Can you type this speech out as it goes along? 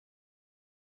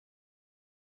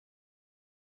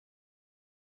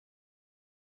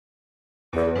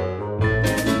We're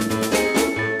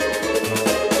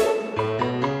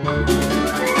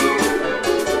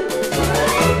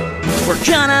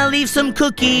gonna leave some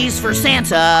cookies for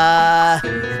Santa.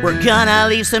 We're gonna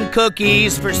leave some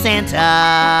cookies for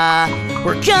Santa.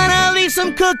 We're gonna leave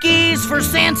some cookies for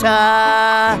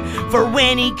Santa for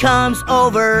when he comes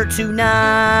over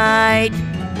tonight.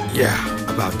 Yeah,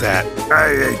 about that.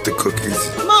 I ate the cookies.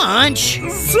 Munch!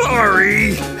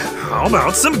 Sorry. How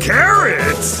about some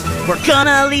carrots? We're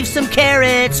gonna leave some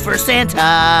carrots for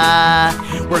Santa.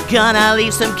 We're gonna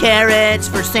leave some carrots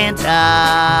for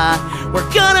Santa. We're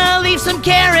gonna leave some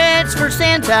carrots for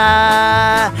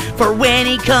Santa for when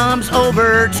he comes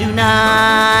over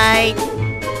tonight.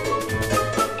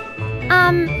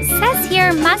 Says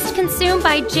here must consume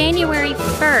by January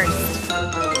 1st,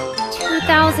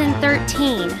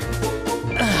 2013.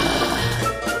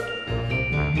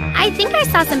 I think I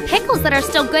saw some pickles that are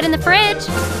still good in the fridge.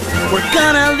 We're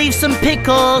gonna leave some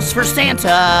pickles for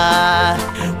Santa.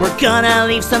 We're gonna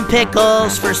leave some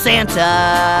pickles for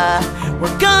Santa.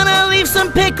 We're gonna leave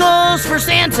some pickles for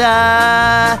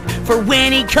Santa for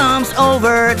when he comes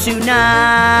over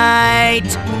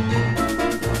tonight.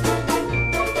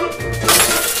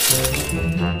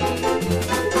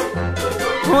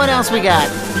 What else we got?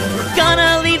 We're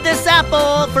gonna leave this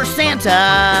apple for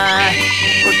Santa.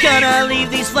 We're gonna leave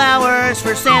these flowers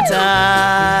for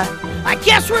Santa. I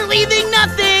guess we're leaving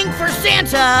nothing for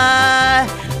Santa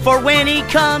for when he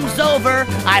comes over.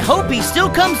 I hope he still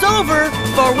comes over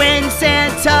for when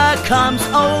Santa comes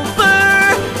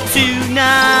over tonight.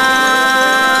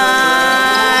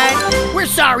 We're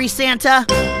sorry, Santa.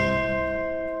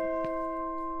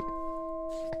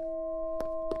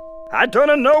 I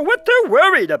don't know what they're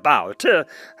worried about.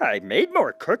 I made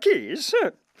more cookies.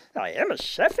 I am a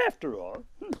chef after all.